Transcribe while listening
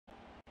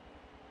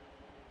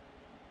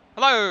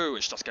Hello,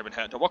 it's Just Gaming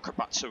here, and welcome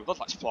back to the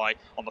Let's Play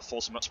on the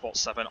Forza Motorsport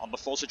 7 on the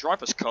Forza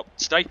Drivers' Cup.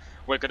 Today,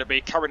 we're going to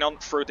be carrying on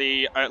through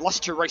the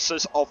last two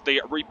races of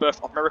the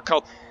Rebirth of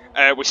Miracle.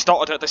 We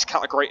started at this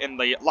category in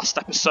the last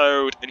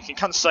episode, and you can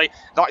kind of say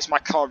that is my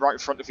car right in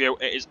front of you.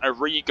 It is a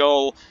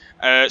Regal,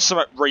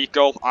 somewhat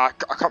Regal. I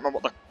can't remember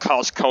what the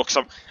car's called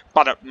because I'm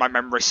bad at my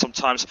memory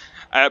sometimes.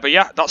 But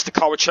yeah, that's the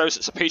car we chose.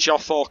 It's a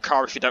PGR4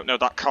 car, if you don't know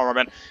that car I'm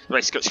in.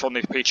 Basically, it's from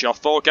the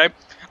PGR4 game.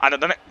 And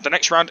then the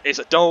next round is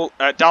at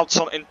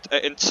Dalton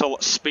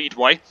Intel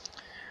Speedway.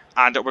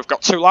 And we've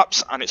got 2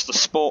 laps, and it's the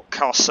Sport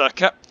Car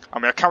Circuit.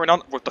 And we are carrying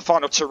on with the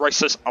final 2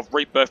 races of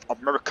Rebirth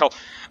of Miracle.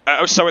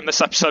 Also in this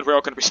episode, we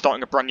are going to be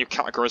starting a brand new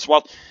category as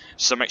well.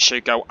 So make sure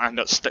you go and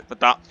stick with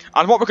that.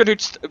 And what we're going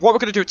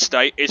to do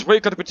today is we're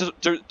going to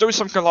be doing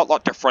something a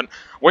lot different.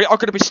 We are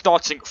going to be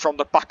starting from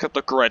the back of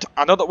the grid.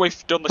 I know that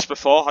we've done this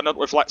before. I know that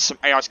we've let some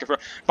AIs go through.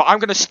 But I'm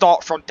going to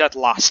start from dead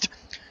last.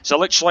 So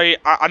literally,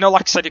 I know,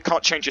 like I said, you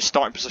can't change your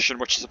starting position,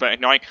 which is a bit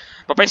annoying.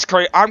 But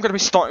basically, I'm going to be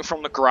starting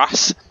from the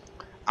grass.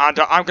 And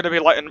I'm going to be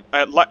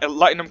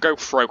letting them go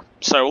through.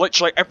 So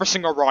literally every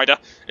single rider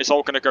is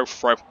all going to go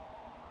through.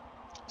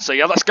 So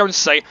yeah, let's go and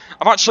see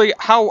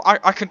how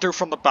I can do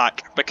from the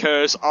back,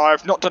 because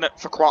I've not done it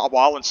for quite a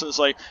while, and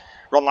since I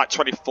run like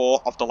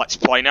 24 of the Let's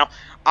Play now,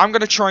 I'm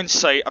going to try and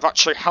see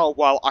how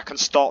well I can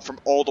start from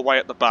all the way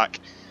at the back,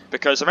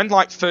 because I'm in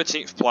like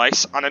 13th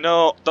place, and I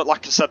know that,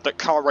 like I said, that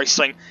car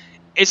racing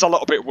is a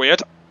little bit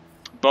weird,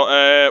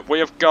 but we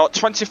have got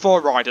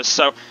 24 riders,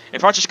 so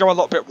if I just go a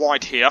little bit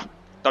wide here.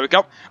 There we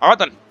go. Alright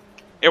then.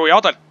 Here we are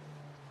then.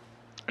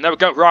 And there we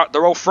go. Right,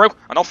 they're all through.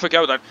 And off we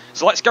go then.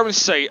 So let's go and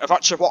see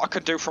what I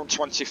can do from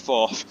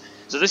 24th.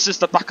 So this is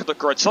the back of the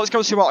grid. So let's go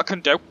and see what I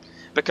can do.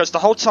 Because the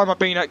whole time I've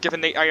been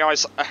giving the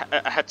AIs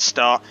a head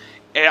start,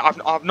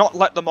 I've not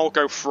let them all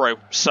go through.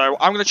 So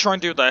I'm going to try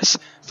and do this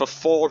for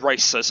 4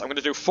 races. I'm going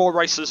to do 4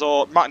 races,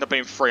 or might end up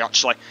being 3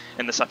 actually,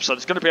 in this episode.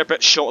 It's going to be a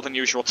bit shorter than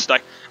usual today.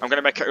 I'm going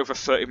to make it over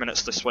 30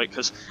 minutes this week,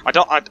 because I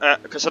don't want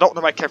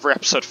to make every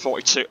episode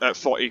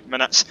 40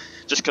 minutes,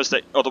 just because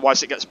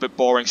otherwise it gets a bit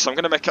boring. So I'm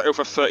going to make it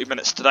over 30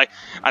 minutes today.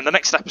 And the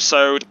next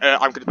episode,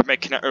 I'm going to be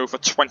making it over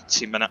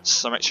 20 minutes.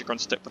 So make sure you go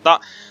and stick with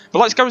that. But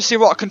let's go and see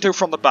what I can do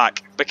from the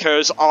back,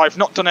 because I've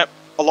not done it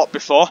a lot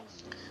before.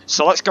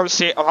 So let's go and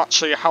see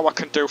how I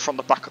can do from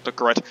the back of the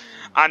grid.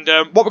 And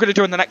what we're going to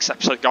do in the next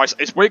episode, guys,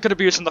 is we're going to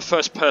be using the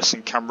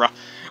first-person camera.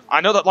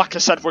 I know that, like I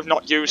said, we've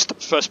not used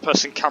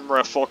first-person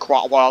camera for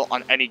quite a while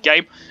on any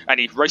game,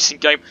 any racing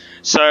game.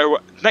 So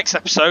next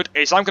episode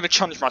is I'm going to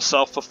challenge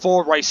myself for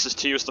 4 races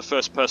to use the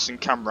first-person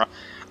camera.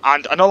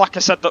 And I know, like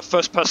I said, that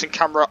first-person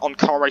camera on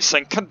car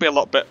racing can be a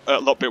little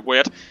bit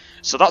weird.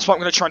 So that's what I'm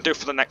going to try and do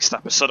for the next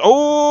episode.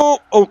 Oh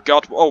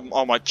God,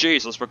 oh my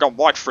Jesus, we've gone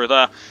wide through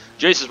there.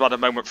 Jesus, we had a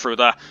moment through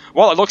there.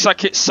 Well, it looks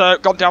like it's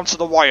gone down to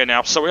the wire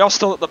now, so we are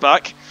still at the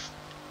back.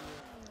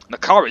 The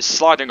car is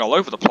sliding all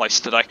over the place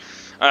today.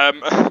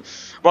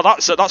 Well,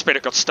 that's been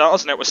a good start,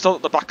 hasn't it? We're still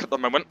at the back at the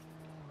moment.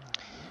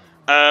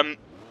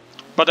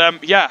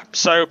 Yeah,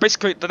 so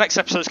basically the next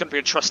episode is going to be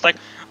interesting.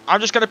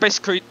 I'm just going to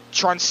basically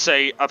try and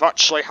see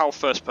how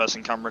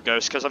first-person camera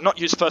goes, because I've not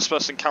used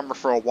first-person camera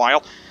for a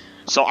while.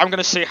 So I'm going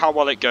to see how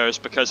well it goes,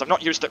 because I've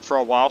not used it for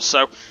a while,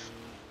 so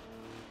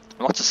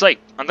we'll have to see.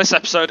 And this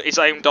episode is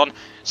aimed on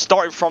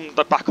starting from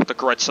the back of the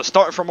grid, so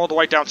starting from all the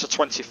way down to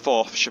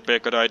 24th should be a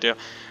good idea.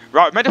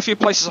 Right, we've made a few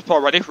places up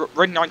already.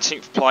 We're in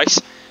 19th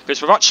place,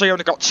 because we've actually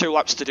only got 2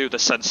 laps to do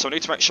this in, so we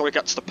need to make sure we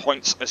get to the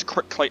points as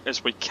quickly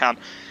as we can.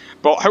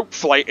 But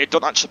hopefully it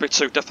doesn't actually be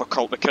too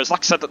difficult, because like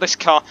I said, that this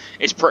car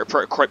is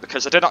pretty quick,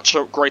 because I did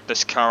actually upgrade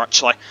this car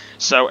actually.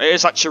 So it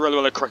is actually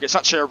really quick. It's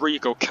actually a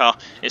Regal car.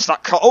 It's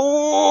that car.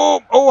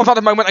 Oh, I've had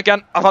a moment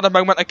again.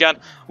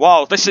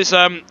 Wow, this is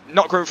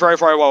not going very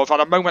well. I've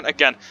had a moment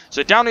again.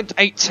 So down into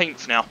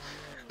 18th now.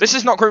 This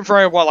is not going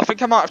very well. I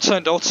think I might have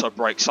turned auto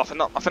brakes off,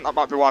 and I think that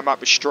might be why I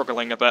might be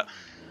struggling a bit.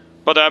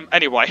 But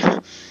anyway,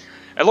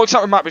 it looks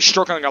like we might be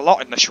struggling a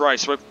lot in this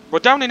race. We're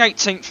down in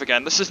 18th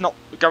again. This is not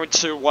going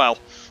too well.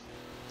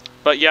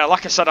 But yeah,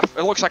 like I said,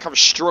 it looks like I'm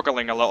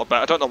struggling a little bit.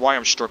 I don't know why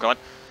I'm struggling.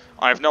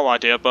 I have no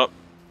idea, but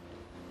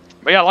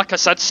yeah, like I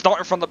said,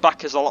 starting from the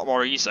back is a lot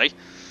more easy.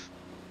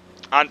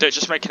 And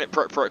just making it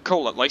pretty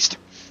cool, at least.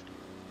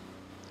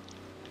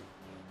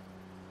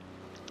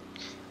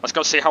 Let's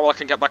go see how well I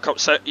can get back up.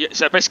 So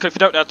basically, if you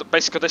don't know,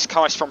 basically this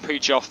car is from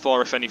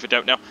PGR4, if any of you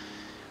don't know.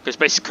 Because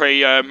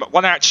basically,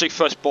 when I actually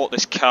first bought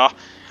this car,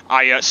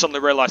 I suddenly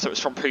realised it was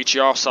from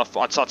PGR, so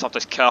I decided to have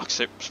this car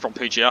because it was from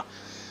PGR.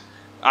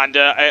 And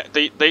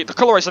the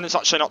colour is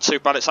actually not too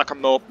bad. It's like a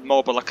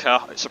mobile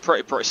car. It's a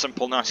pretty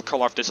simple, nice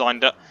colour. I've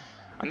designed it,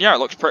 and yeah, it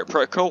looks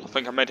pretty cool. I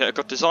think I made it a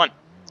good design.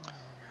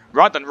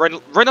 Right then, we're in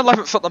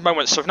 11th at the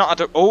moment, so we've not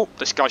had. Oh,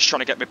 this guy's trying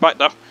to get me back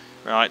though.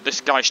 Right, this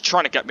guy's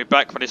trying to get me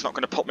back, but he's not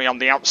going to put me on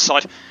the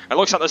outside. It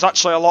looks like there's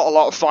actually a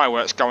lot of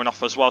fireworks going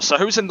off as well. So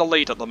who's in the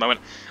lead at the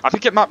moment? I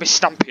think it might be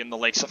Stampy in the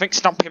lead. So I think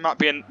Stampy might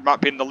be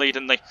in the lead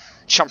in the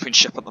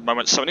championship at the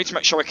moment. So we need to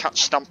make sure we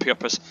catch Stampy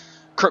up as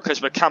quickly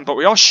as we can, but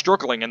we are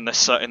struggling in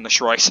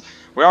this race.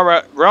 We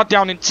are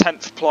down in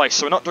 10th place,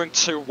 so we're not doing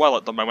too well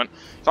at the moment.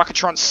 If I could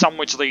try and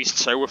sandwich these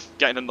two with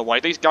getting in the way.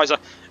 These guys are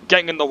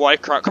getting in the way.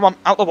 Come on,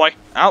 out the way,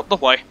 out the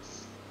way,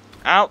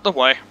 out the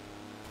way.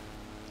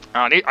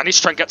 I need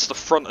to try and get to the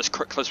front as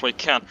quickly as we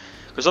can,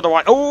 because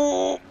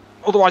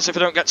otherwise if we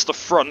don't get to the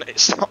front,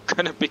 it's not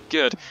going to be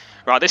good.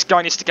 Right, this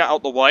guy needs to get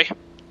out the way.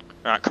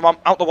 Right, come on,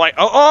 out the way.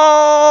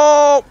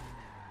 Oh!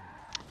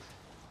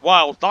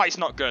 Well, that is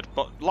not good,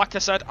 but like I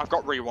said, I've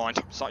got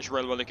rewind, so that's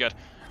really, really good.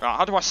 Right,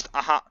 how do I...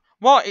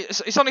 What?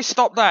 It's only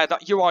stopped there.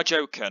 That you are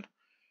joking.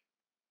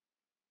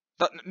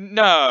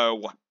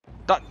 No.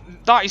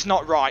 That is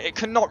not right. It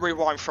cannot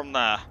rewind from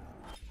there.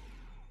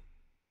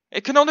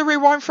 It can only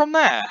rewind from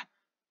there.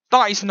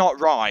 That is not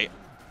right.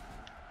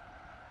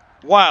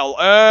 Well,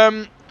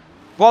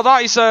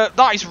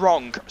 that is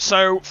wrong.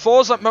 So,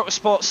 Forza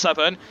Motorsport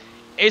 7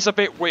 is a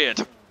bit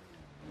weird.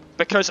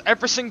 Because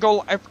every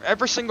single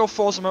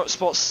Forza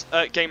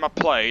Motorsport game I've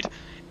played,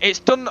 it's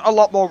done a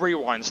lot more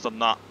rewinds than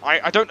that.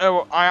 I don't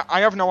know.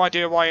 I have no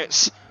idea why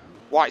it's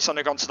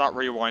only gone to that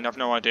rewind. I have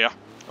no idea.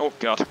 Oh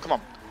god, come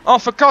on. Oh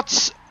for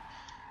God's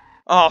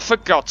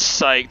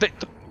sake!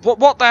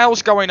 What the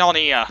hell's going on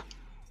here?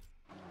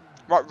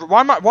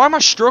 Why am I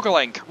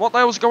struggling? What the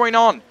hell's going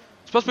on? I'm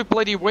supposed to be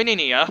bloody winning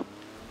here.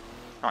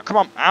 Right, come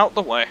on, out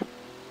the way,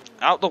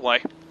 out the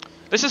way.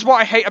 This is what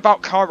I hate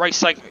about car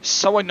racing. It's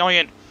so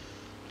annoying.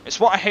 It's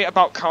what I hate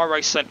about car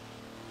racing.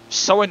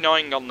 So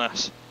annoying on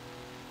this.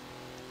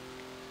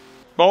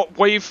 But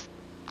we've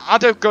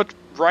had a good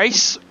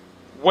race.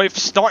 We've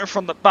started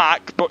from the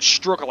back, but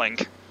struggling.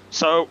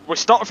 So, we're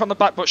starting from the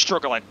back, but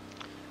struggling.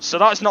 So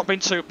that's not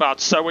been too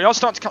bad. So we are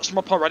starting to catch them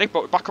up already,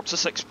 but we're back up to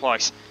 6th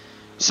place.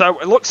 So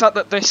it looks like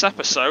that this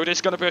episode is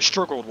going to be a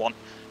struggled one.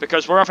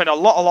 Because we're having a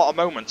lot of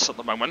moments at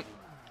the moment.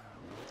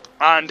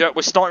 And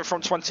we're starting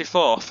from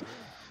 24th.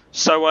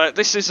 So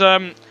this is...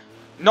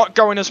 not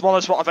going as well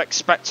as what I've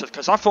expected,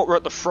 because I thought we were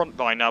at the front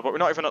by now, but we're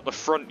not even at the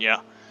front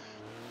yet.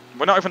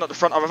 We're not even at the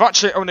front, and we've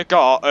actually only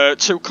got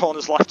 2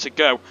 corners left to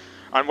go,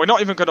 and we're not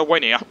even going to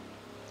win here.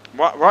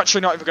 We're actually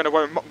not even going to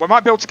win. We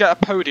might be able to get a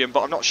podium,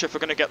 but I'm not sure if we're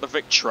going to get the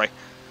victory.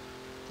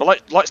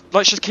 But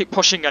let's just keep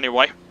pushing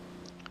anyway,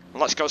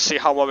 and let's go see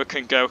how well we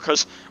can go,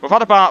 because we've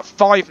had about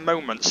 5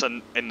 moments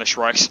in this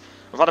race.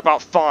 We've had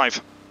about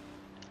 5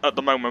 at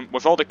the moment,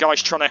 with all the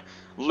guys trying to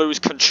lose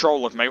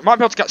control of me. We might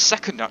be able to get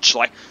second,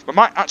 actually. We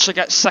might actually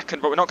get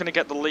second, but we're not going to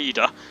get the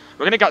leader.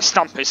 We're going to get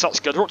Stampy, so that's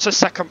good. We're up to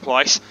 2nd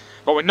place,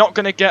 but we're not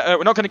going to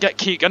get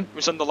Keegan,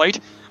 who's in the lead,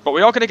 but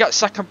we are going to get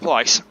 2nd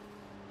place.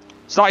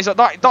 So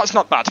that's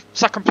not bad.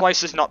 2nd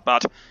place is not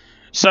bad.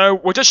 So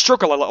we just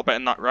struggle a little bit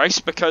in that race,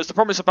 because the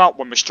problem is about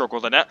when we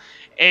struggled in it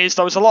is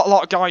there was a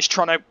lot of guys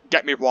trying to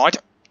get me wide,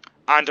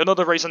 and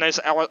another reason is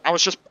I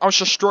was just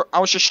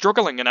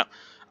struggling in it.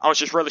 I was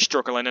just really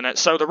struggling in it.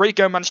 So the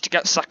Rego managed to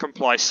get 2nd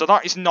place, so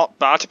that is not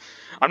bad.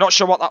 I'm not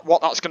sure what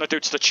that's going to do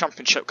to the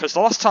championship, because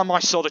the last time I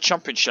saw the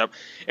championship,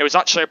 it was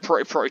actually a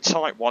pretty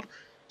tight one.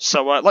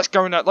 So let's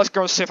go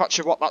and see if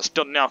actually what that's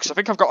done now, because I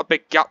think I've got a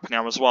big gap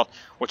now as well,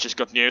 which is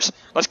good news.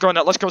 Let's go and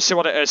see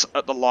what it is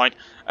at the line.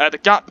 The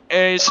gap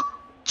is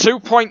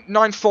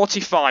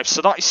 2.945,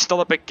 so that is still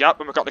a big gap,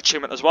 and we've got the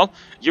achievement as well.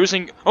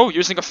 Using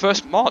a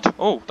first mod.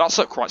 Oh, that's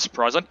quite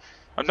surprising.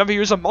 I've never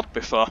used a mod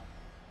before.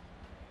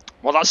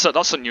 Well,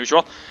 that's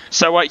unusual.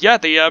 So yeah,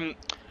 the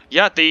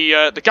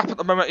gap at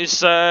the moment is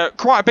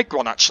quite a big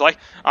one actually.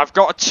 I've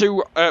got a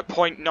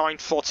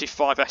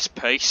 2.945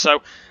 SP,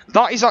 so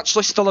that is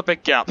actually still a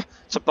big gap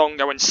to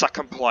Bongo in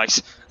 2nd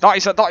place. That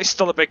is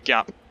still a big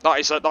gap. That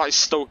is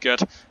still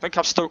good. I think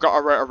I've still got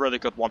a really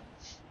good one,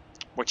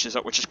 which is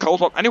cool.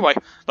 But anyway,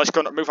 let's go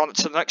and move on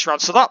to the next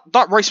round. So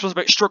that race was a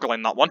bit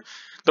struggling, that one.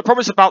 The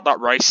problem is about that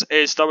race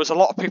is there was a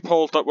lot of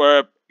people that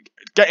were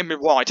getting me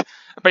wide.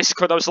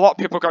 Basically, there was a lot of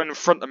people going in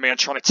front of me and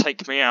trying to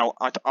take me out.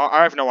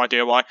 I have no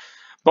idea why.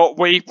 But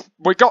we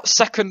got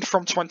 2nd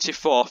from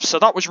 24th, so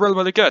that was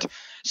really good.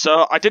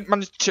 So I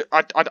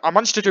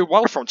managed to do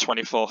well from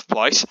 24th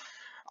place.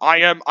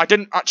 I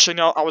didn't actually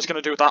know I was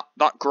going to do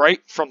that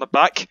great from the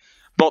back,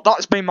 but that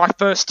has been my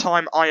first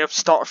time I have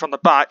started from the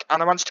back,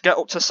 and I managed to get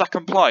up to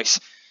 2nd place.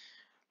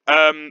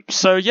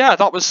 So yeah,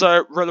 that was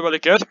really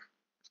good.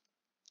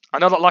 I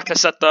know that, like I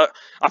said, that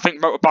I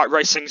think motorbike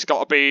racing's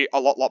got to be a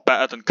lot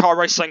better than car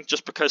racing,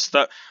 just because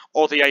that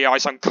all the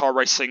AIs on car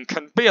racing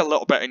can be a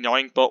little bit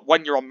annoying, but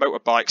when you're on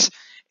motorbikes,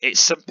 it's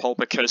simple,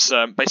 because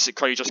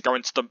basically you just go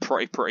into them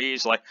pretty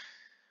easily.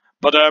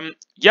 But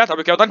yeah, there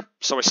we go then.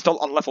 So we're still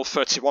on level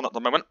 31 at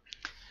the moment.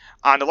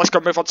 And let's go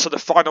move on to the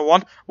final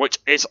one, which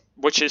is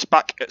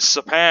back at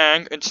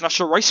Sepang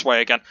International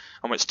Raceway again.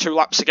 And it's 2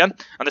 laps again.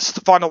 And this is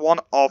the final one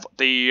of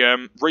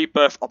the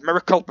Rebirth of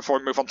Miracle before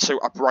we move on to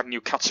a brand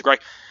new category.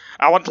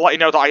 I want to let you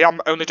know that I am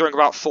only doing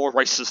about 4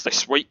 races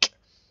this week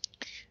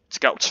to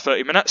get up to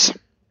 30 minutes.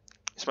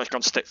 So I'm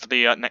going to stick for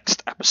the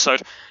next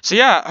episode. So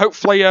yeah,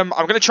 hopefully I'm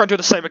going to try and do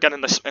the same again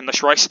in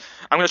this race.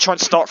 I'm going to try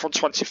and start from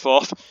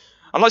 24th.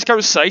 And let's go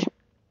and see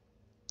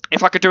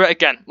if I could do it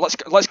again. Let's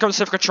go and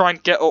see if I can try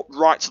and get up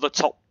right to the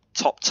top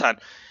 10.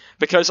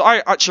 because I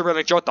actually really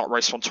enjoyed that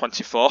race on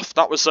 24th.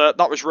 That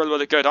was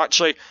really good. I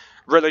actually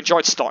really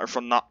enjoyed starting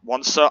from that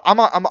one, so I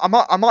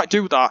might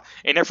do that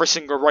in every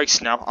single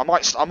race now. I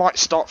might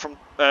start from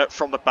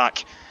the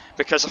back,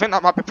 because I think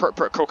that might be pretty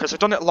cool, because I've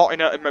done it a lot in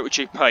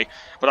MotoGP,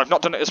 but I've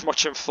not done it as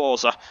much in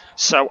Forza.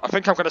 So I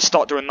think I'm going to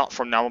start doing that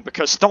from now on,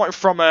 because starting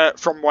from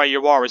where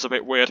you are is a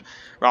bit weird.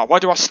 Right,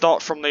 where do I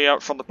start from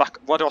the back?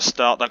 Where do I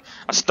start then?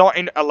 I start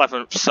in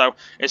 11th. So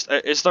is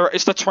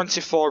there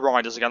 24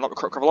 riders again? Let me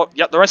quick have a look.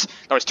 Yep, there is.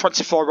 There is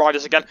 24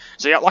 riders again.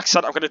 So yeah, like I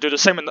said, I'm going to do the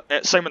same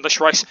in this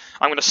race.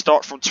 I'm going to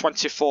start from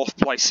 24th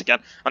place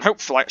again, and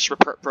hopefully it should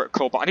be pretty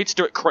cool. But I need to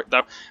do it quick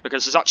though,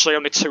 because there's actually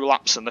only 2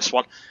 laps in this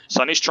one,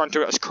 so I need to try and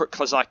do it as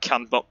quickly as I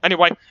can. But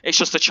anyway, it's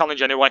just a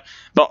challenge anyway.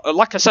 But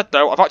like I said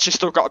though, I've actually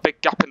still got a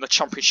big gap in the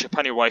championship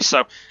anyway,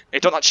 so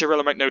it don't actually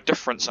really make no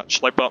difference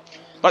actually. But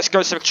let's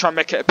go see if we can try and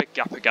make it a big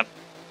gap again.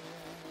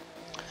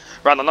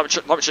 Right, then let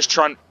me just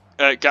try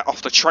and get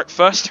off the track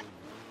first.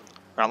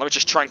 Right, let me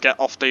just try and get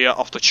off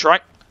the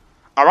track.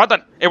 All right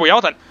then, here we are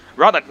then.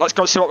 Right then, let's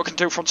go see what we can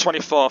do from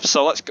 24th.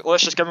 So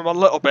let's just give him a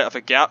little bit of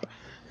a gap.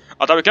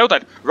 Oh, there we go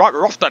then. Right,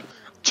 we're off then.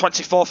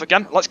 24th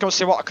again. Let's go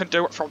see what I can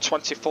do from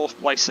 24th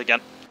place again.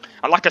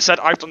 And like I said,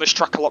 I've done this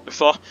track a lot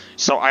before,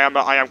 so I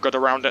am good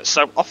around it.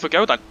 So off we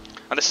go then.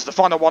 And this is the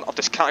final one of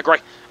this category,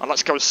 and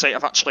let's go and see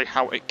actually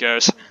how it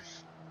goes.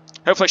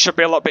 Hopefully it should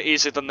be a little bit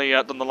easier than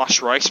the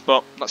last race,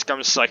 but let's go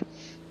and see.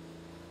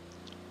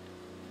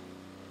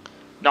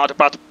 Not had a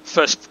bad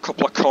first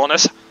couple of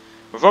corners.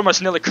 We've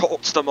almost nearly caught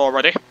up to them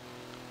already.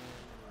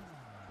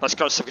 Let's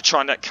go and see if we can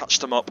try and catch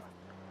them up.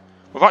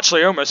 We've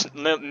actually almost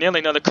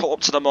nearly caught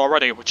up to them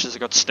already, which is a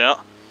good start.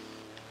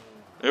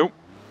 Ooh.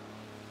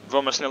 We've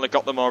almost nearly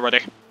got them already.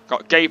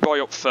 Got Gay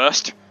Boy up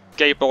first.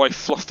 Gay Boy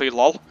Fluffy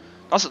Lol.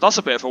 That's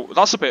a bit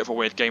of a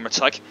weird gamer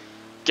tag.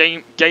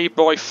 Gay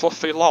Boy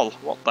Fluffy Lol.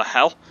 What the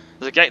hell?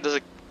 There's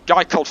a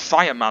guy called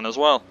Fireman as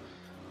well.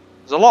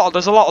 There's a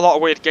lot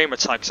of weird gamer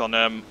tags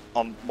on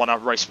when I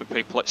race with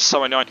people. It's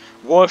so annoying.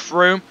 Worth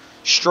Room,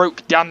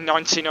 Stroke Dan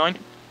 99.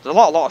 There's a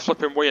lot of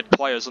flipping weird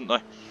players, isn't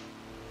there?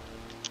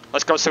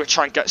 Let's go see if we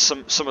try and get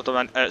some of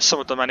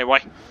them anyway.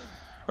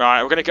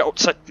 Right, we're gonna get up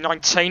to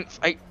 19th,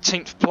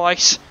 18th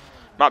place.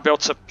 Might be able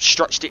to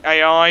stretch the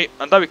AI,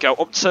 and there we go,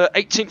 up to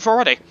 18th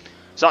already.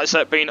 So that's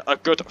been a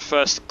good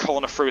first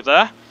corner through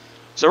there.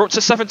 So we're up to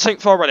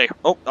 17th already.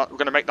 Oh, we're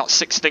going to make that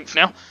 16th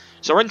now.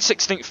 So we're in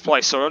 16th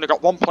place, so we've only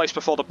got 1 place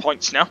before the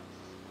points now.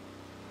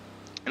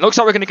 It looks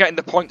like we're going to get in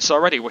the points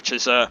already, which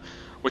is going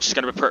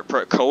to be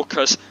pretty cool,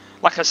 because,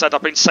 like I said,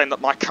 I've been saying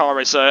that my car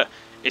is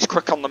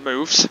quick on the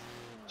moves.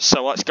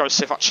 So let's go and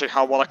see actually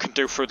how well I can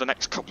do through the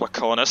next couple of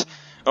corners.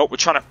 Oh,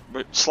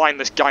 we're sliding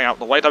this guy out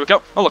the way. There we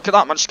go. Oh, look at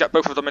that. Managed to get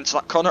both of them into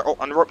that corner. Oh,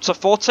 and we're up to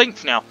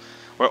 14th now.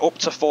 We're up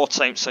to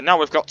 14th, so now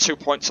we've got 2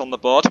 points on the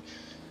board.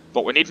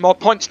 But we need more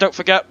points, don't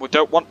forget. We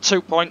don't want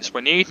 2 points.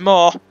 We need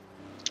more.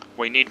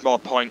 We need more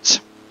points.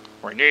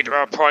 We need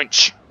more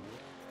points.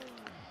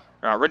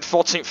 Right, we're in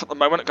 14th at the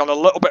moment. Gone a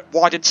little bit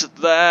wide into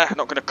there.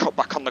 Not going to cut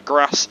back on the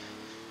grass.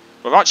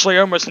 We've actually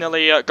almost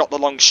nearly got the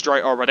long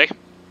straight already.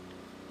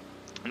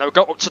 And now we've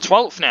got up to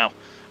 12th now.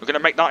 We're going to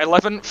make that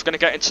 11th. We're going to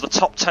get into the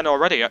top 10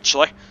 already,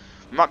 actually.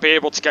 We might be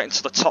able to get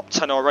into the top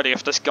 10 already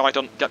if this guy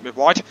doesn't get me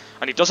wide.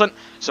 And he doesn't.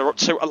 So we're up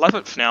to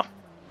 11th now. I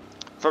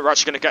think we're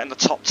actually going to get in the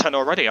top 10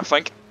 already, I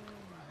think.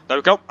 There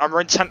we go. And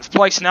we're in 10th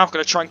place now. I'm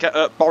going to try and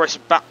get Boris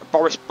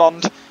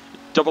Bond,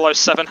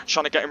 007.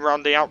 Trying to get him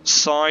around the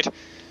outside.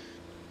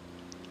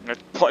 I'm going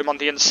to put him on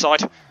the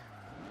inside.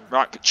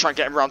 Right, try and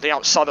get him around the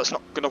outside. That's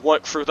not going to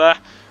work through there.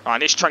 Right, I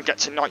need to try and get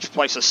to 9th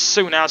place as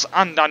soon as.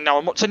 And now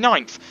I'm up to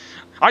 9th.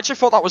 I actually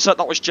thought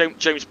that was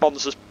James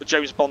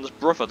Bond's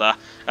brother there,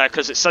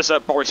 because it says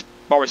Boris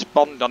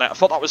Bond on it. I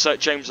thought that was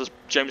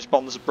James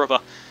Bond's brother,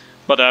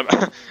 but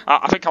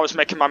I think I was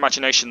making my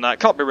imagination there. It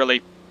can't be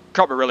really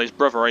his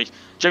brother.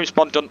 James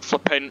Bond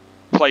doesn't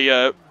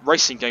play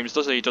racing games,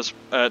 does he? He does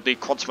the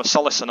Quantum of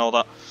Solace and all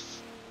that.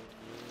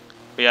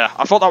 But yeah,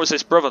 I thought that was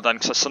his brother then,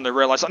 because I suddenly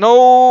realised,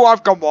 no,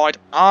 I've gone wide.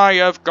 I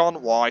have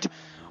gone wide.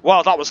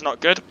 Well, that was not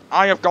good.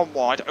 I have gone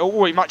wide.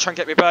 Oh, he might try and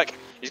get me back.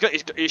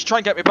 He's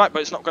trying to get me back,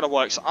 but it's not going to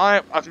work. So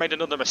I've made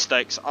another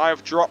mistake. So I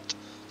have dropped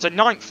to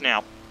 9th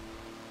now.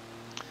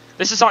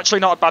 This is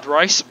actually not a bad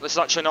race. This is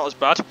actually not as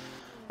bad.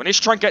 We need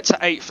to try and get to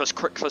 8th as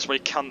quickly as we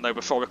can, though,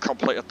 before we've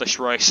completed this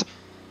race.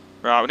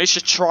 Right, we need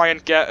to try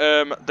and get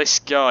this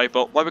guy,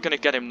 but where we're going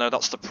to get him, though,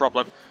 that's the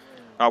problem.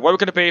 Where we're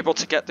going to be able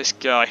to get this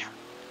guy.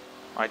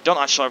 I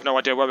have no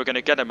idea where we're going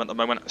to get him at the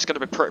moment. It's going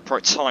to be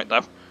pretty tight,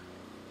 though.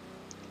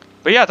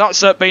 But yeah,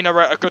 that's been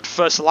a good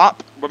first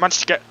lap. We managed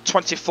to get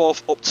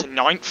 24th up to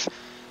 9th.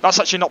 That's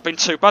actually not been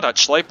too bad,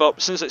 actually,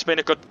 but since it's been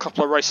a good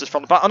couple of races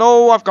from the back... And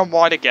oh, I've gone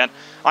wide again.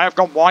 I have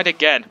gone wide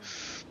again.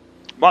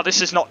 Well,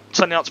 this is not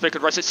turning out to be a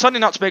good race. It's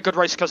turning out to be a good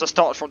race because I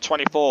started from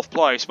 24th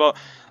place, but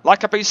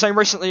like I've been saying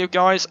recently, you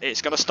guys,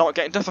 it's going to start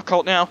getting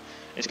difficult now.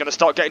 It's going to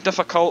start getting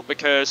difficult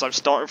because I'm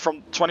starting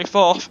from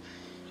 24th.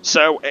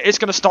 So it is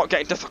going to start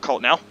getting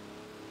difficult now.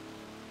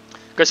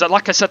 Because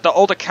like I said,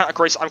 all the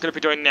categories I'm going to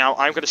be doing now,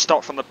 I'm going to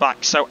start from the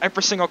back. So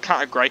every single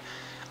category,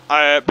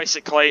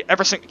 basically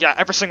every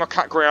single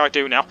category I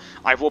do now,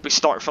 I will be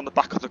starting from the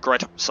back of the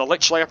grid. So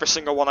literally every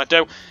single one I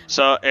do.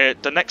 So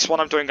the next one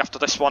I'm doing after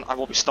this one, I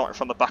will be starting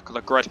from the back of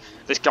the grid.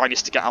 This guy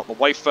needs to get out of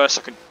the way first.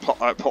 So I can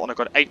put on a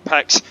good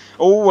apex.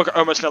 Oh, we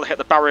almost nearly hit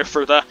the barrier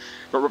through there,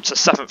 but we're up to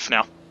 7th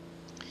now.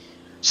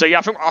 So yeah,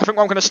 I think what I'm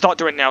going to start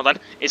doing now then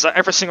is that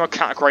every single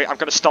category I'm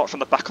going to start from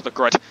the back of the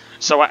grid.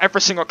 So every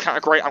single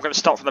category I'm going to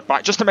start from the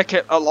back just to make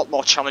it a lot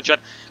more challenging.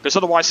 Because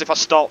otherwise if I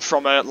start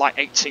from like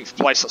 18th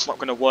place, that's not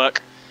going to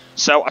work.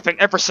 So I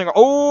think every single...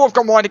 Oh, I've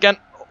gone wide again.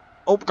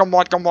 Oh, gone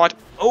wide.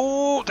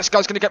 Oh, this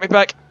guy's going to get me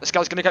back.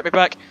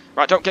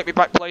 Right, don't get me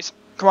back, please.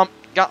 Come on,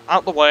 get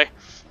out the way.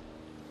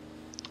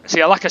 So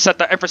yeah, like I said,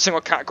 that every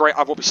single category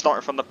I will be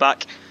starting from the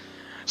back.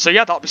 So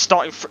yeah, that'll be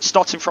starting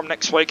from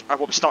next week. I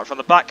will be starting from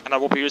the back, and I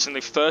will be using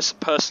the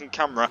first-person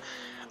camera.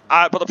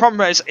 But the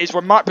problem is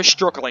we might be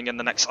struggling in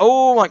the next...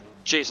 Oh my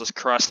Jesus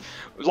Christ.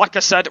 Like I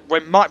said, we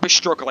might be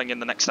struggling in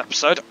the next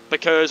episode,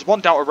 because one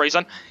doubt or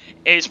reason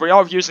is we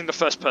are using the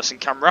first-person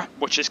camera,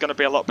 which is going to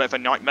be a little bit of a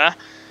nightmare.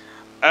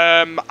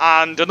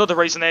 And another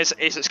reason is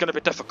it's going to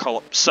be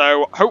difficult.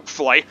 So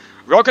hopefully,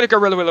 we are going to go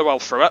really, really well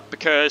through it,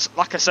 because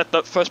like I said,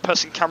 the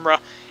first-person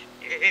camera...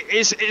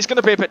 It's going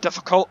to be a bit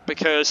difficult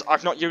because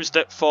I've not used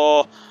it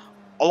for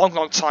a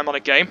long time on a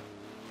game,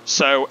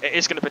 so it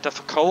is going to be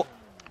difficult.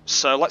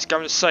 So let's go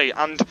and see.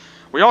 And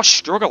we are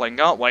struggling,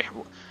 aren't we?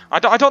 I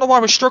don't know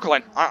why we're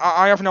struggling.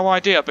 I have no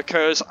idea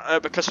because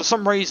for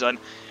some reason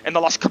in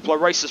the last couple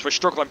of races we're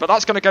struggling. But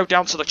that's going to go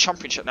down to the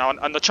championship now,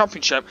 and the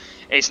championship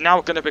is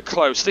now going to be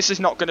close. This is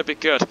not going to be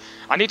good.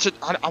 I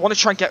want to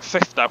try and get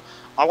 5th though.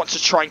 I want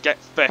to try and get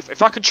 5th.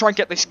 If I can try and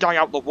get this guy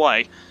out the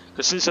way.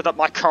 Because since that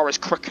my car is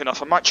quick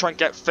enough, I might try and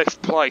get 5th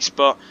place,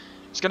 but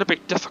it's going to be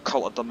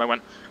difficult at the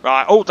moment.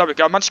 Right, oh, there we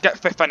go. I managed to get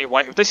 5th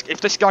anyway.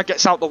 If this guy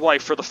gets out the way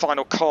through the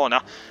final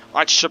corner,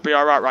 I should be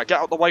alright. Right,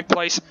 get out the way,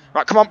 please.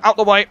 Right, come on, out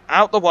the way.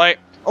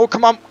 Oh,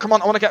 come on,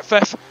 I want to get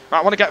 5th. Right,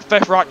 I want to get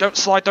 5th. Right, don't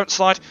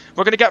slide.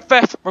 We're going to get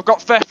 5th. We've got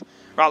 5th.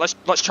 Right,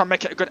 let's try and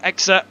make it a good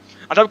exit.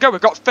 And there we go,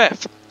 we've got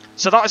 5th.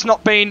 So that has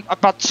not been a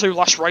bad 2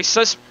 last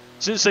races.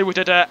 Since we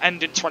did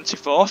end in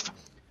 24th.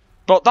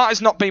 But that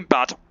has not been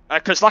bad.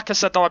 Because like I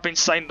said though, I've been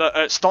saying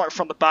that starting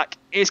from the back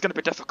is going to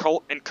be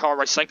difficult in car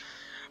racing.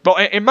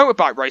 But in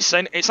motorbike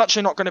racing, it's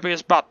actually not going to be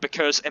as bad.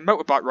 Because in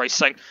motorbike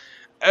racing,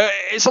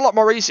 it's a lot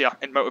more easier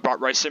in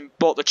motorbike racing.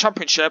 But the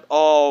championship,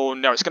 oh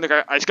no, it's going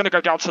to go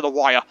down to the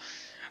wire.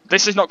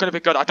 This is not going to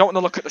be good. I don't want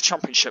to look at the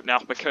championship now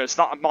because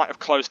that might have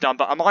closed down.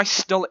 But am I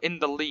still in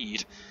the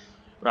lead?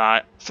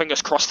 Right,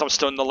 fingers crossed I'm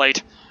still in the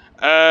lead.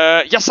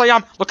 Yes I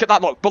am. Look at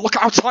that look. But look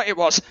at how tight it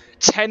was.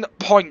 10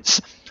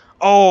 points.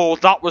 Oh,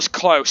 that was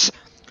close.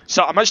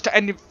 So I managed to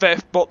end in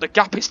 5th, but the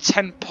gap is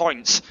 10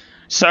 points.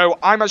 So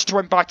I managed to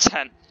win by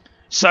 10.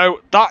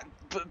 So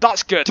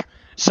that's good.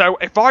 So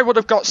if I would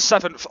have got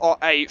 7th or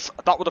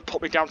 8th, that would have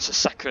put me down to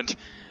 2nd.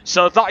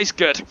 So that is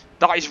good.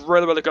 That is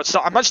really, really good.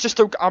 So I managed to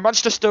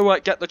still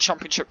get the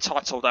championship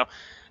title though.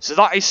 So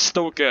that is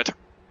still good.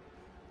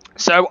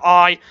 So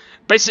I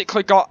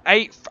basically got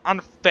 8th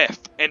and 5th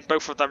in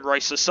both of them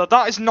races. So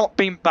that has not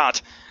been bad.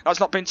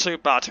 That's not been too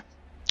bad.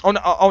 Oh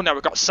no,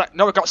 we got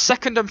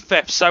 2nd and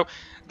 5th. So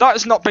that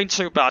has not been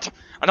too bad.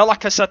 I know,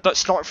 like I said, that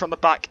starting from the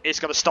back is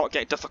going to start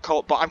getting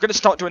difficult, but I'm going to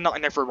start doing that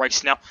in every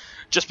race now,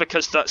 just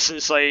because that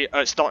since they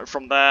started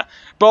from there.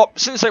 But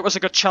since it was a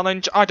good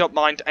challenge, I don't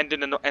mind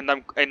ending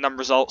in them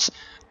results.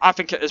 I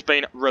think it has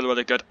been really,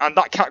 really good, and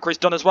that category is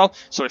done as well.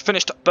 So we've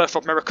finished Birth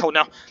of Miracle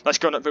now. Let's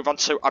go and move on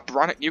to a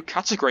brand new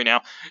category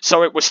now.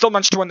 So we still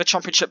managed to win the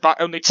championship by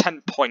only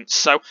 10 points.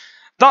 So.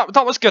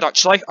 That was good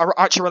actually. I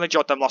actually really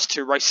enjoyed them last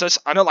 2 races.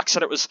 I know, like I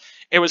said, it was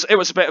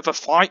a bit of a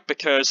fight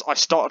because I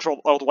started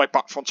all the way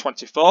back from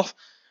 24th.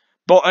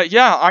 But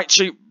yeah, I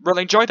actually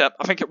really enjoyed it.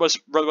 I think it was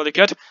really, really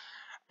good,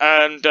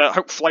 and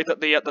hopefully that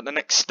the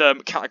next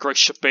category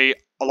should be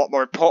a lot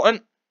more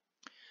important.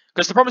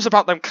 Because the problem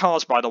about them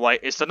cars, by the way,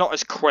 is they're not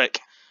as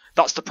quick.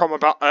 That's the problem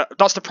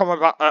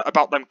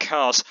about them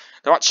cars.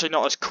 They're actually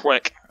not as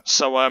quick.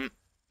 So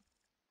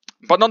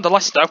but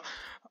nonetheless though.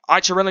 I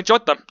actually really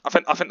enjoyed them. I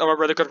think they were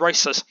really good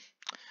races.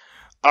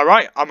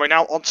 Alright, and we're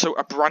now onto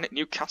a brand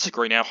new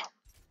category now.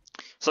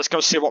 So let's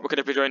go see what we're going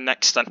to be doing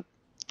next then.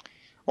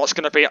 What's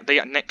going to be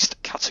the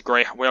next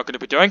category we are going to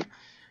be doing?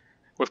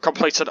 We've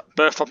completed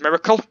Birth of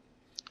Miracle.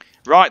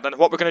 Right, then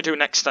what we're going to do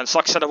next then. So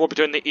like I said, I will be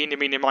doing the Eeny,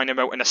 Meeny, Miny,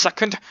 Mo in a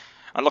second.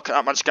 And look at that,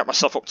 I managed to get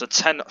myself up to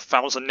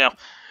 10,000 now.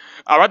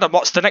 Alright then,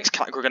 what's the next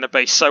category going to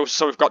be? So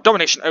we've got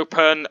Domination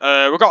Open,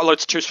 we've got a load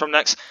to choose from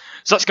next.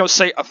 So let's go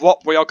see of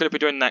what we are going to be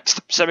doing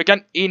next. So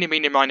again, Eeny,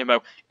 Meeny, Miny,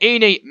 Mo.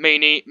 Eeny,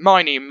 Meeny,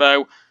 Miny,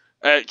 Mo.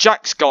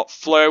 Jack's got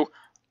flu.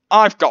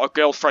 I've got a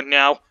girlfriend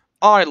now.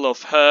 I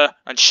love her,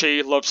 and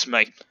she loves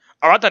me.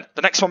 Alright then,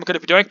 the next one we're going to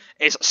be doing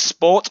is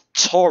Sport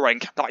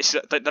Touring. That is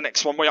the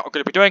next one we are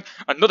going to be doing.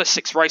 Another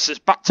 6 races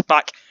back to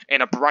back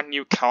in a brand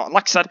new car. And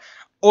like I said,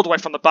 all the way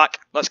from the back,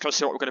 let's go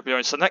see what we're going to be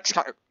doing. So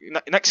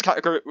the next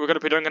category we're going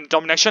to be doing in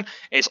Domination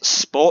is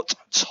Sport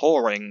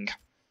Touring.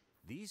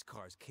 These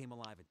cars came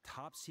alive in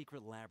top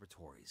secret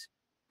laboratories.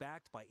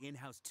 backed by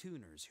in-house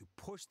tuners who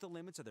push the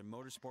limits of their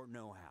motorsport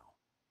know-how.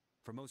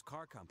 For most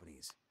car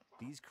companies,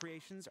 these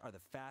creations are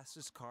the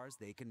fastest cars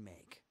they can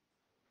make.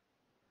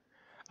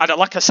 And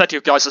like I said to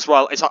you guys as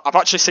well, is I've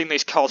actually seen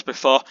these cars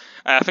before.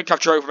 I think I've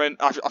drove them in.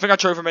 I think I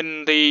drove them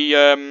in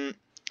the.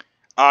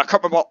 I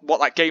can't remember what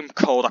that game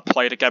called I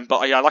played again,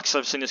 but yeah, like I said,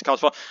 I've seen these cars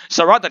before.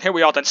 So right then, here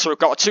we are then. So we've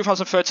got a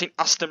 2013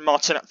 Aston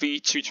Martin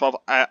V212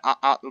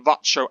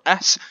 Vacho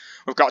S.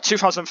 We've got a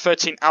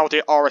 2013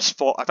 Audi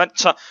RS4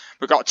 Aventa.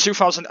 We've got a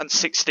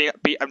 2016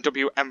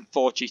 BMW M4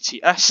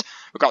 GTS.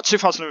 We've got a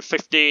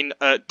 2015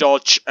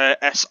 Dodge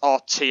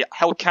SRT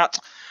Hellcat.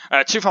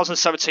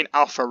 2017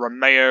 Alfa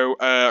Romeo,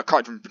 I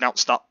can't even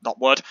pronounce that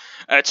word.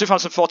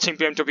 2014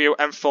 BMW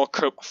M4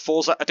 Coupe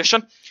Forza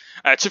Edition.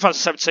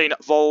 2017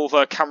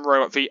 Volvo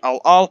Camaro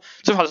VLR.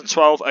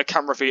 2012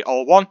 Camaro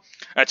VL1.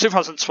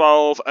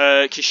 2012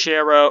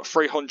 Kishiro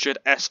 300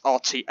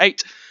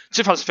 SRT8.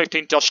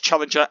 2015 Dodge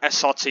Challenger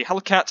SRT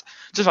Hellcat.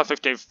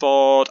 2015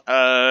 Ford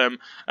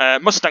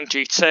Mustang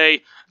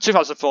GT.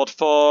 2004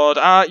 Ford.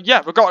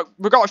 Yeah, we've got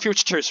a few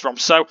to choose from.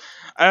 So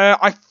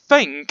I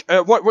think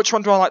which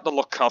one do I like the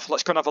look of?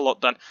 Let's go and have a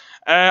look then.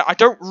 I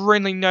don't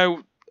really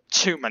know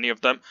too many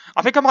of them.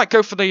 I think I might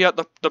go for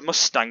the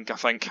Mustang. I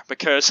think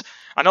because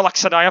I know, like I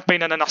said, I have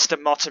been in an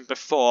Aston Martin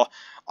before.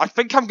 I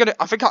think I'm gonna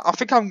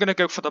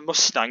go for the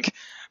Mustang.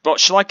 But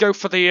shall I go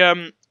for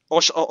the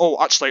or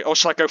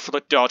shall I go for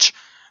the Dodge?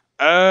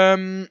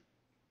 I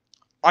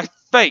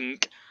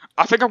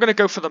think I'm gonna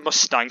go for the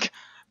Mustang.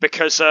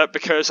 Because I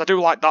do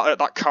like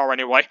that car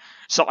anyway.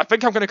 So I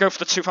think I'm going to go for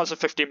the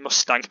 2015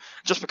 Mustang,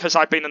 just because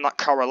I've been in that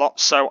car a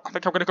lot. So I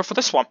think I'm going to go for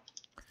this one.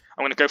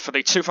 I'm going to go for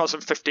the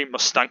 2015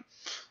 Mustang.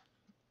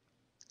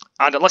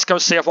 And let's go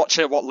and see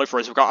what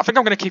liveries we've got. I think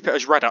I'm going to keep it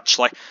as red,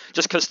 actually,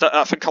 just because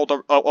I think all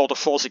the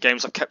Forza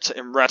games have kept it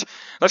in red.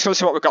 Let's go and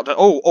see what we've got.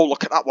 Oh,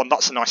 look at that one.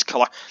 That's a nice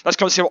colour. Let's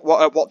go and see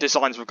what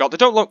designs we've got. They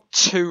don't look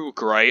too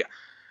great.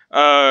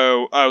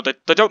 Oh,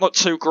 they don't look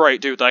too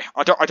great, do they?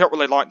 I don't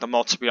really like them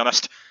all, to be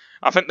honest.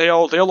 I think they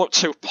all look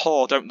too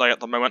poor, don't they, at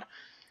the moment?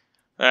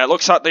 It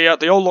looks like they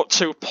all look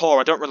too poor.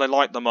 I don't really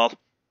like them all.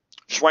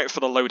 Just waiting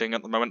for the loading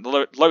at the moment.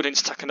 The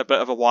loading's taking a bit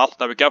of a while.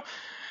 There we go.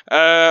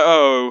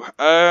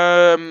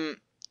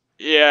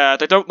 Yeah,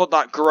 they don't look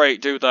that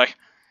great, do they?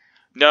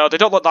 No, they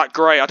don't look that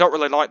great. I don't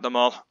really like them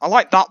all. I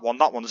like that one.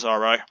 That one's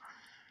alright.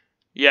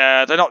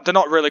 Yeah, they're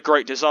not really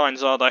great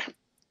designs, are they?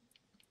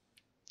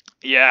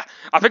 Yeah,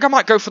 I think I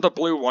might go for the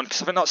blue one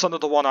because I think that's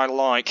another one I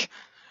like.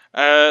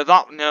 No,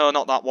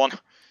 not that one.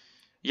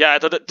 Yeah,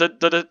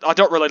 I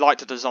don't really like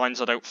the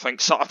designs, I don't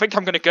think. So I think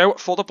I'm going to go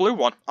for the blue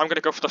one. I'm going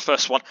to go for the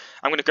first one.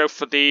 I'm going to go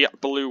for the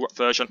blue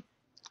version.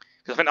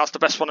 Because I think that's the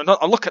best one. And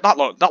look at that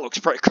look. That looks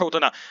pretty cool,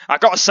 doesn't it? I've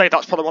got to say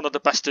that's probably one of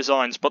the best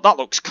designs. But that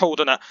looks cool,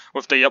 doesn't it?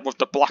 With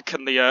the black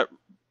and the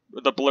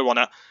blue on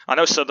it. I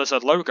know, so there's a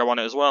logo on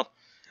it as well.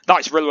 That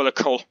is really, really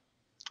cool.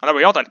 And there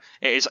we are then.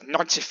 It is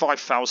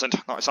 95,000.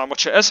 That is how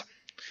much it is.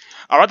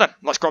 Alright then,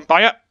 let's go and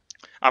buy it.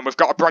 And we've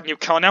got a brand new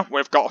car now.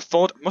 We've got a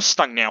Ford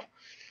Mustang now.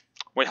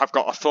 We have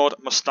got a Ford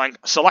Mustang.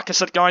 So like I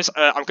said, guys,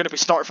 I'm going to be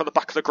starting from the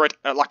back of the grid,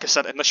 like I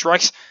said, in this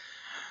race.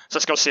 So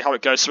let's go see how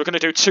it goes. So we're going to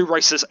do 2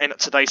 races in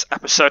today's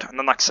episode. And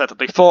then, like I said,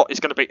 the 4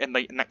 is going to be in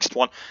the next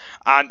one.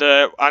 And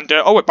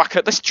oh, we're back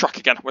at this track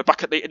again. We're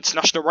back at the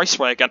International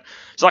Raceway again.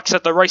 So like I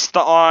said, the race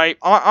that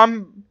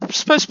I'm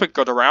supposed to be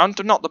good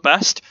around. Not the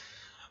best.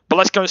 But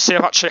let's go and see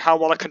how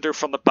well I can do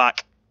from the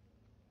back.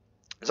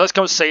 So let's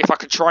go and see if I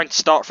can try and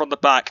start from the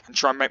back and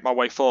try and make my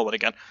way forward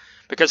again.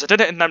 Because I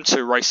did it in them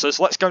 2 races.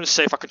 Let's go and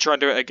see if I can try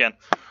and do it again.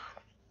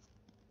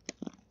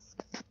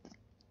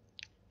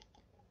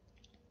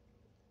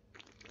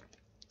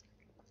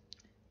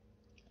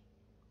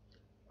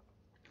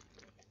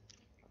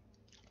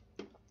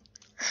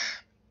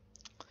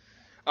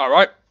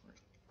 Alright.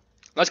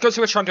 Let's go see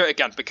if I try and do it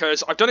again.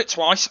 Because I've done it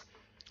twice.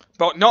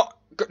 But not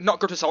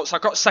good results. I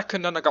got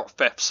 2nd and I got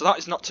 5th. So that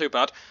is not too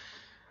bad.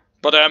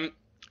 But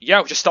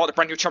yeah, we just started a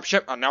brand new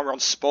championship. And now we're on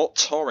Sport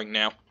Touring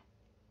now.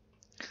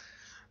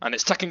 And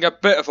it's taking a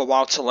bit of a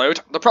while to load.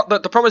 The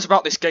problem is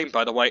about this game,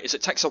 by the way, is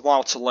it takes a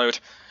while to load.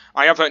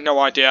 I have no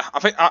idea.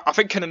 I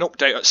think in an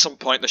update at some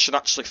point they should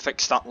actually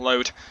fix that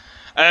load.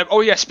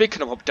 Oh yeah,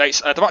 speaking of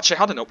updates, they've actually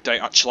had an update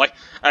actually.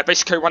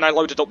 Basically, when I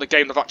loaded up the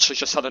game, they've actually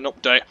just had an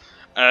update.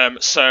 I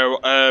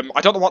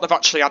don't know what they've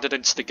actually added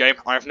into the game.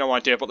 I have no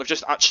idea, but they've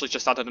just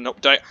added an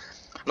update.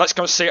 Let's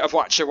go and see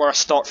where I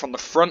start from the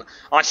front.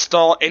 I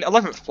start in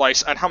 11th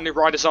place, and how many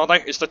riders are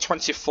there? Is there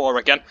 24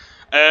 again?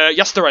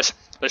 Yes, there is.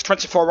 There's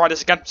 24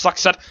 riders again. So like I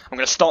said, I'm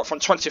going to start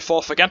from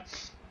 24th again.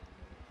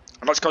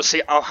 And let's go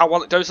see how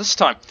well it goes this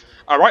time.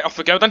 Alright, off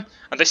we go then.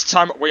 And this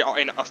time we are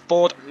in a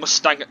Ford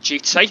Mustang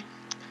GT.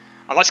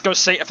 And let's go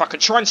see if I can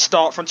try and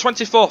start from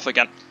 24th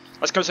again.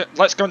 Let's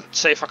go and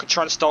see if I can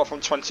try and start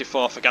from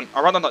 24th again.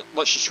 Alright then,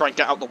 let's just try and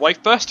get out the way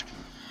first.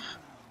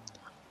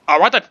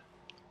 Alright then.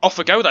 Off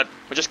we go then.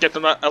 We'll just give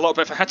them a little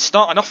bit of a head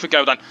start and off we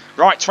go then.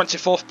 Right,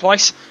 24th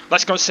place.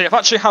 Let's go and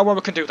see how well we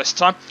can do this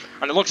time.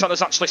 And it looks like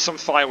there's actually some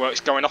fireworks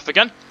going off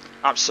again.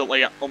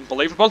 Absolutely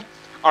unbelievable.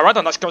 Alright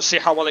then, let's go and see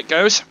how well it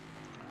goes.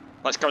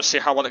 Let's go and see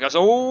how well it goes.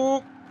 Oh,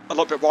 a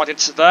little bit wide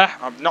into there.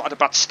 I've not had a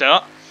bad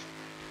start.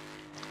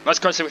 Let's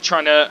go and see if we're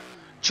trying to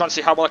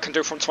see how well I can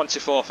do from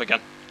 24th again.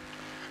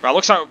 Right,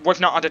 looks like we've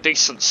not had a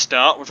decent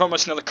start. We've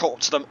almost nearly caught up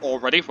to them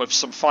already with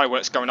some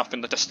fireworks going off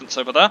in the distance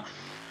over there.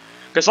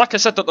 Because like I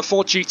said, that the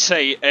Ford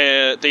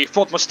GT, the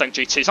Ford Mustang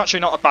GT is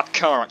actually not a bad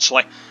car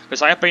actually.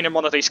 Because I have been in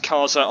one of these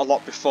cars a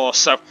lot before,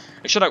 so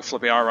it should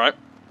hopefully be alright.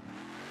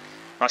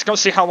 Right, let's go and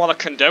see how well I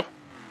can do.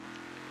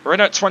 We're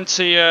in at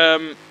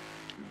 20,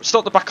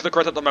 still at the back of the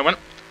grid at the moment.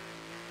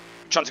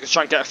 Trying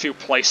to get a few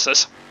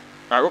places.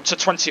 Right, we're up to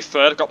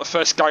 23rd, got the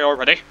first guy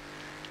already.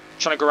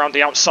 Trying to go around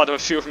the outside of a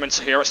few of them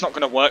into here. It's not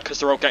going to work because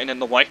they're all getting in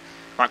the way.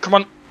 Right, come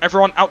on,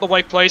 everyone, out the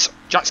way, please.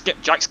 Jack's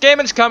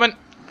Gaming's coming.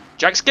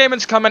 Jack's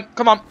Gaming's coming.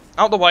 Come on,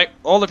 out the way.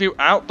 All of you,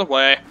 out the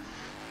way.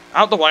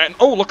 Out the way. And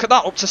oh, look at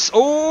that. Up to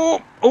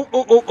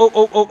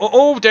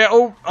oh dear.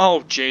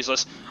 Oh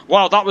Jesus.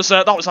 Wow, that was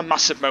a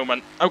massive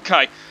moment.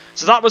 Okay,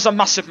 so that was a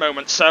massive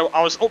moment. So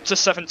I was up to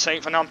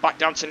 17th, and now I'm back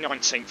down to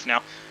 19th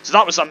now. So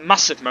that was a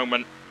massive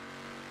moment.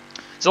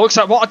 So it looks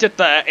like what I did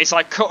there is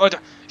I cutted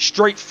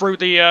straight through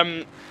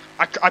the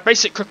I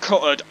basically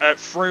cutted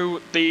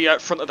through the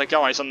front of the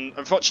guys, and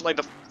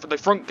unfortunately the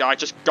front guy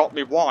just got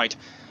me wide.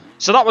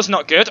 So that was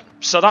not good.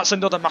 So that's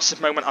another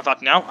massive moment I've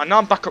had now, and now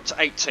I'm back up to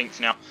 18th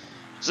now.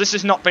 So this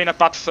has not been a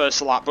bad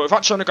first lap, but we've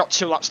actually only got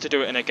 2 laps to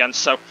do it in again,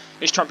 so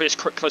let's try and be as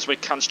quick as we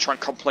can to try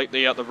and complete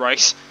the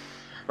race.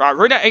 Right,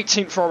 we're in at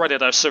 18th already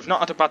though, so we've not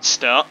had a bad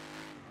start.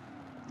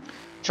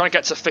 Trying to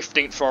get to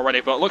 15th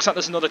already, but it looks like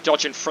there's another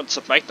Dodge in front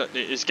of me that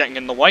is getting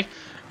in the way.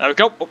 There we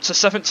go, up to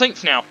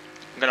 17th now.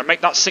 I'm going to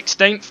make that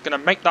 16th, going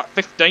to make that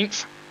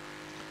 15th.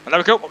 And there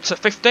we go, up to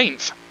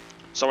 15th.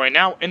 So we're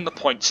now in the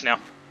points now.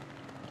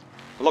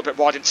 A little bit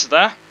wide into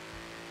there.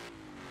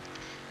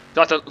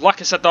 Like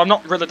I said though, I'm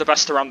not really the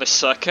best around this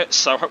circuit,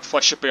 so hopefully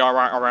I should be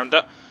alright around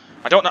it.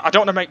 I don't want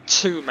to make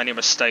too many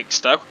mistakes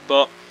though,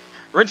 but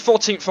we're in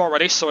 14th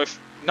already, so we've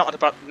not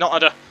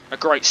had a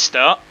great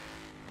start.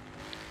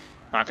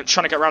 Right, I'm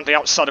trying to get around the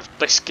outside of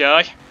this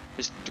guy.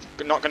 He's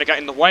not going to get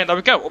in the way, and there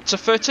we go, up to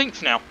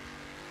 13th now.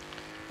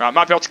 Right, I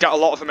might be able to get a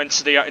lot of them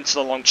into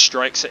the long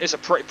straights. It is a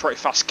pretty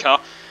fast car.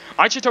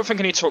 I actually don't think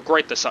I need to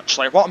upgrade this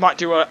actually. What I might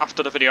do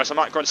after the video is I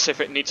might go and see if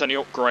it needs any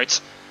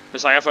upgrades,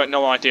 because I have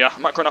no idea. I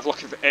might go and have a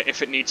look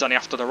if it needs any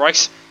after the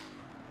race.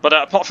 But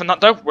apart from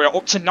that though, we're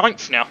up to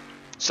 9th now.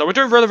 So we're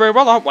doing really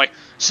well, aren't we?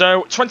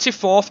 So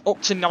 24th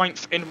up to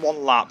 9th in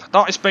 1 lap.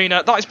 That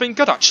has been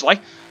good actually.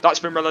 That's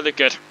been really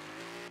good.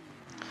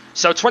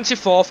 So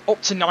 24th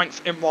up to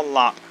 9th in 1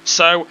 lap.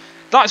 So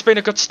that has been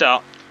a good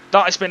start.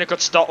 That has been a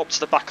good start up to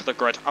the back of the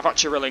grid. I've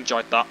actually really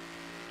enjoyed that.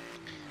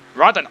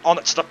 Right then, on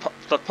to the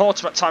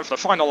penultimate time for the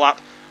final lap.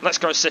 Let's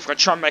go and see if we can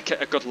try and make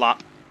it a good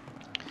lap.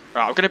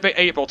 Right, I'm going to be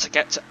able to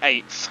get to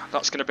 8th.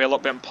 That's going to be a little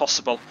bit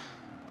impossible.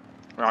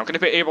 Right, I'm going to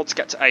be able to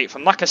get to 8th.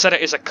 And like I said,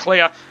 it is a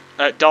clear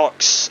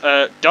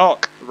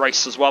dark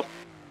race as well.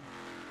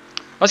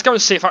 Let's go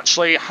and see if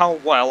actually how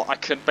well I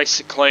can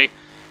basically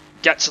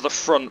get to the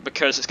front,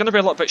 because it's going to be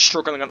a little bit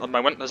struggling at the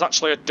moment. There's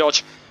actually a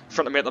Dodge in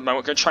front of me at the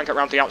moment. We're going to try and get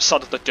around the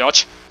outside of the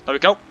Dodge. There we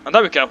go. And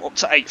there we go, up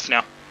to 8th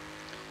now.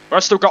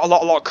 We've still got a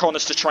lot of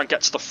corners to try and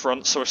get to the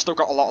front, so we've still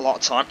got a lot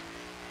of time.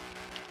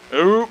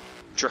 Ooh,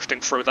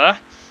 drifting through there.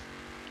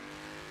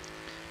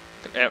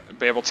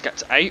 Be able to get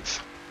to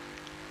 8th.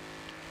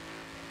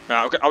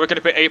 Now, are we going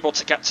to be able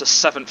to get to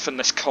 7th in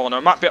this corner?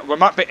 We might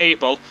be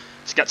able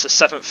to get to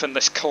 7th in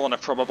this corner,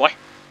 probably.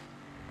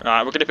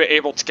 We're going to be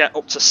able to get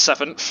up to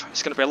 7th.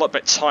 It's going to be a little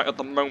bit tight at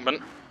the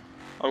moment.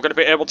 We're going to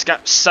be able to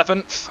get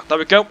 7th. There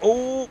we go.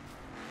 Oh,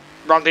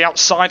 round the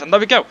outside, and there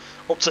we go.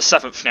 Up to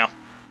 7th now.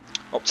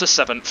 Up to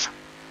 7th.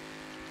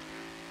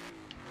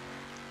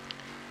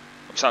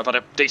 Looks like I've had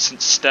a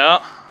decent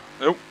start.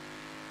 Oh,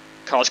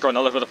 car's going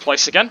all over the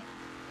place again.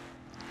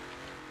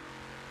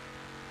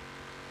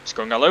 It's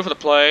going all over the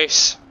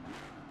place.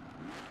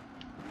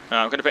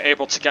 I'm going to be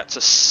able to get to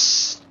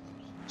 6th.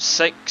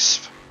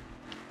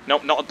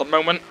 Nope, not at the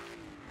moment.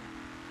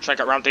 Try and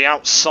get around the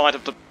outside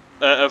of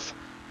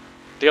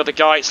the other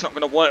guy. It's not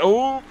going to work.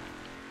 Oh,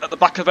 at the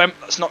back of him.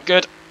 That's not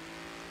good.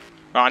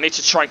 Right, I need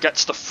to try and get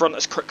to the front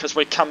as quick as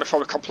we can before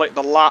we complete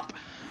the lap.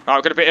 Right,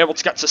 we're going to be able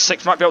to get to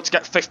 6th. Might be able to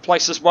get 5th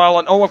place as well.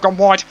 And oh, I've gone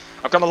wide.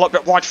 I've gone a little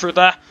bit wide through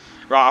there.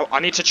 Right, I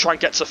need to try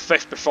and get to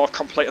 5th before I've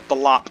completed the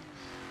lap.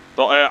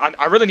 But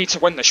I really need to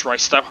win this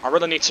race, though. I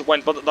really need to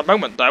win. But at the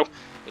moment, though,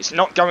 it's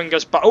not going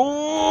as bad.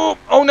 Oh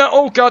no,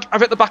 oh God, I've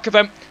hit the back of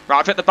him. Right,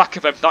 I've hit the back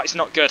of him. That is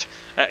not good.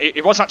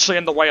 He was actually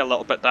in the way a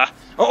little bit there.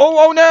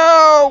 Oh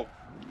no!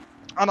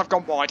 And I've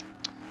gone wide.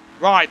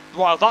 Right,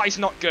 well, that is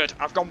not good.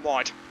 I've gone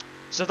wide.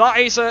 So that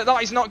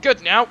is not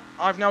good now.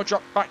 I've now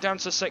dropped back down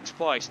to 6th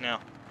place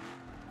now.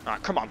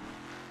 Right, come on.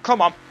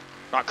 Come on.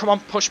 Right, come on,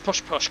 push,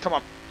 come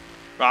on.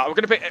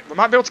 Right, we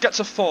might be able to get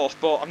to 4th,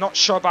 but I'm not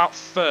sure about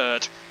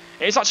 3rd.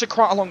 It is actually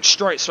quite a long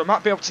straight, so we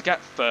might be able to get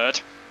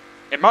 3rd.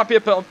 It might be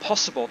a bit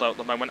impossible, though, at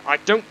the moment. I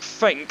don't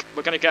think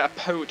we're going to get a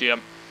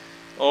podium.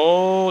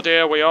 Oh,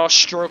 dear, we are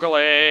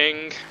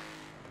struggling.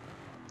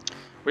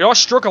 We are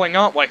struggling,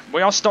 aren't we?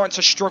 We are starting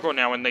to struggle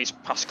now in these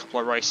past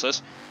couple of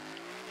races.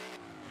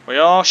 We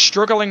are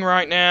struggling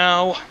right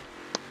now.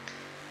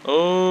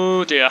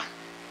 Oh dear.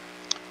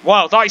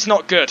 Wow, that is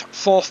not good.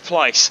 4th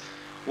place.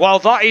 Well,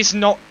 that is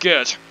not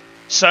good.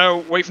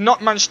 So, we've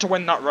not managed to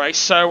win that race,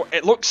 so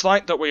it looks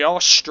like that we are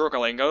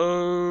struggling.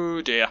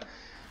 Oh dear.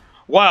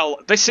 Well,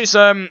 this is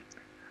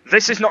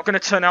not going to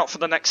turn out for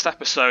the next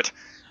episode,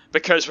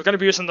 because we're going to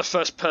be using the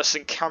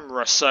first-person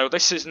camera, so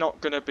this is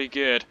not going to be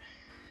good.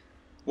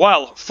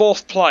 Well,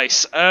 4th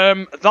place.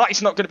 That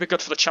is not going to be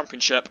good for the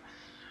championship.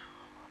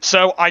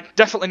 So, I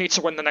definitely need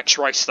to win the next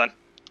race then.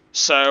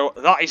 So,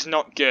 that is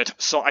not good.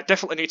 So, I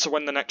definitely need to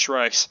win the next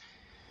race.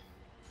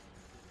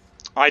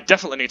 I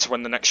definitely need to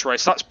win the next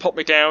race. That's put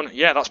me down.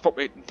 Yeah, that's put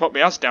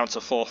me as down to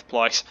 4th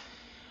place.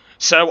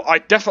 So, I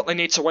definitely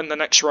need to win the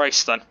next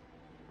race then.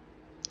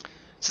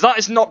 So, that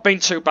has not been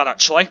too bad,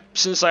 actually.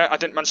 Since I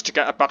didn't manage to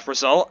get a bad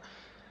result.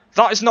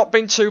 That has not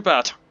been too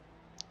bad.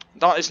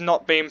 That has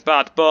not been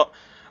bad, but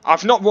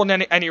I've not won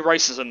any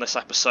races in this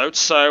episode.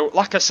 So,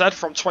 like I said,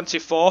 from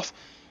 24th,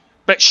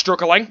 bit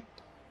struggling.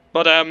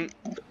 But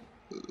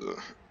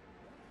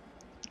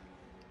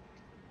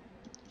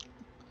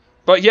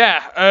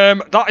yeah,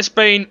 that has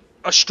been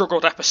a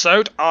struggled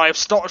episode. I have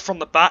started from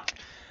the back,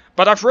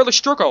 but I've really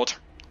struggled.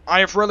 I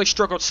have really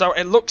struggled, so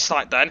it looks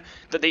like then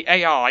that the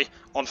AI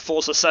on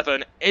Forza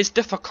 7 is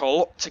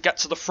difficult to get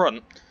to the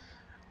front.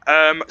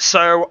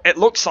 So it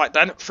looks like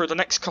then, through the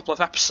next couple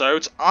of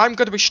episodes, I'm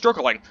going to be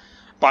struggling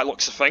by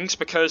looks of things,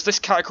 because this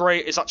category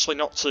is actually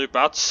not too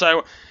bad.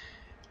 So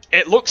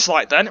it looks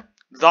like then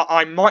that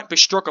I might be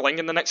struggling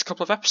in the next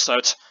couple of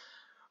episodes.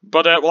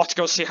 But we'll have to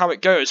go and see how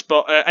it goes.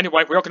 But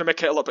anyway, we are going to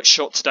make it a little bit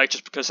short today,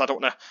 just because I don't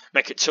want to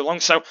make it too long.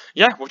 So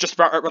yeah, we've just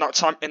about run out of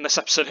time in this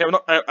episode here.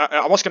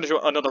 I was going to do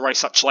another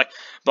race actually,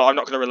 but I'm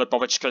not going to really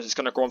bother, just because it's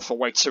going to go on for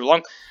way too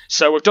long.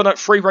 So we've done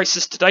 3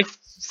 races today,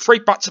 3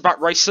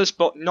 back-to-back races,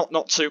 but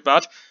not too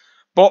bad.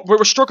 But we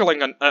were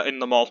struggling in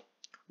them all.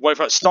 We're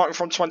starting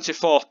from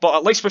 24th, but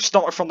at least we've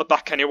started from the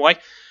back anyway.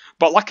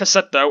 But like I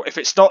said though, if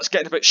it starts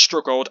getting a bit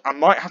struggled, I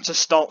might have to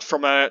start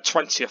from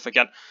 20th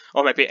again,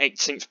 or maybe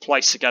 18th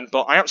place again,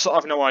 but I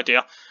absolutely have no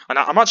idea. And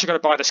I'm actually going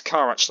to buy this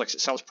car actually, because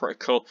it sounds pretty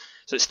cool.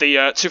 So it's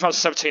the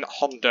 2017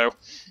 Hondo.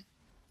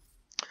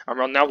 And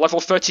we're on now level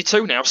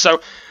 32 now.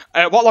 So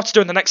what I'll have to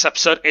do in the next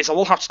episode is I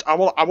will have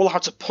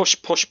to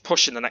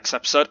push in the next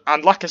episode.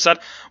 And like I said,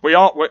 we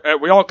are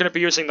going to be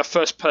using the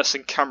first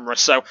person camera,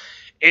 so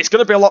it's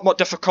going to be a lot more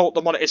difficult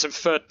than what it is in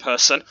third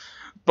person.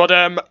 But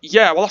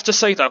yeah, we'll have to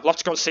see though. We'll have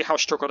to go and see how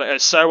struggled it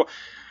is. So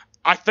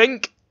I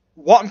think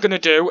what I'm going to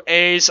do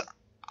is,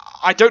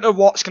 I don't know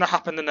what's going to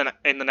happen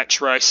in the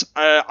next race.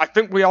 I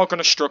think we are going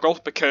to struggle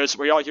because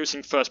we are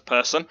using first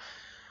person.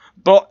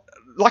 But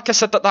like I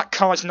said, that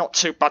car is not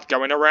too bad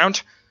going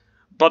around.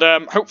 But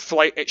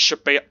hopefully it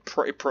should be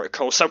pretty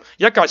cool. So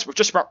yeah, guys, we've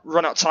just about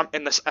run out of time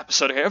in this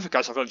episode here. If you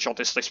guys have enjoyed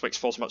this week's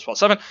Forza Motorsport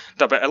 7,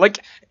 there'll be a link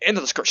in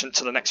the description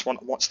to the next one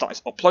once that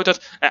is uploaded.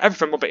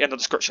 Everything will be in the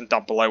description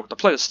down below. The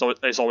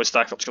playlist is always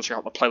there if you want to go check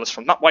out the playlist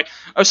from that way.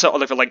 Also, I'll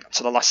leave a link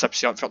to the last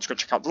episode if you want to go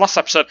check out the last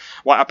episode,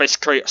 where I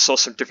basically saw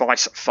some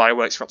device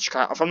fireworks if you want to check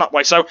out from that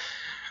way. So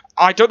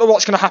I don't know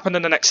what's going to happen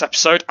in the next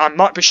episode. I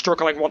might be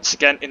struggling once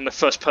again in the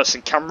first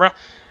person camera.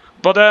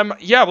 But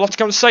yeah, we'll have to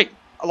go and see.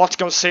 I'll have to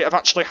go and see of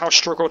actually how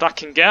struggled I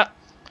can get.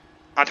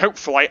 And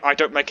hopefully I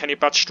don't make any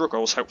bad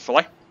struggles,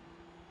 hopefully.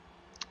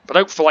 But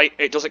hopefully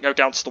it doesn't go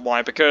down to the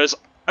wire, because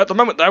at the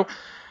moment though,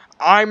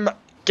 I'm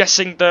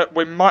guessing that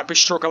we might be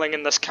struggling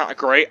in this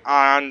category,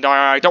 and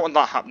I don't want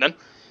that happening.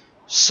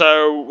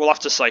 So we'll have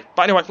to see.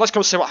 But anyway, let's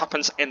go and see what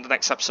happens in the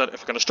next episode,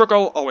 if we're going to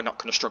struggle or we're not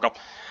going to struggle.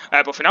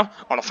 But for now,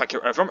 I want to thank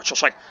you very much for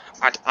watching,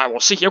 and I will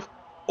see you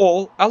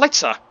all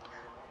later.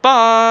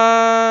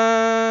 Bye!